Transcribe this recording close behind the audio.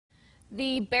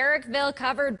The Barrackville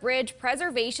Covered Bridge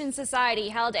Preservation Society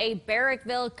held a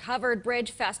Barrackville Covered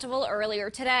Bridge Festival earlier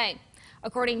today.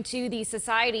 According to the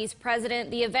society's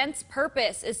president, the event's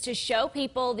purpose is to show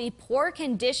people the poor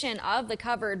condition of the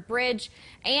covered bridge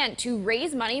and to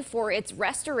raise money for its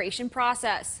restoration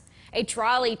process. A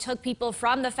trolley took people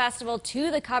from the festival to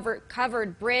the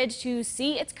covered bridge to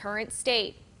see its current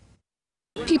state.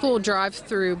 People drive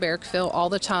through Barrackville all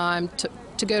the time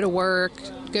to go to work,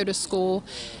 go to school.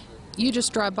 You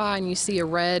just drive by and you see a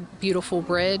red, beautiful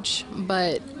bridge,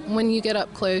 but when you get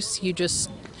up close,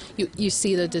 you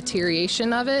see the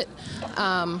deterioration of it.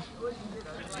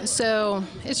 So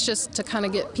it's just to kind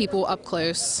of get people up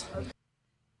close.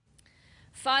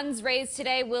 Funds raised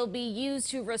today will be used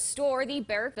to restore the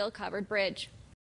Barrackville Covered Bridge.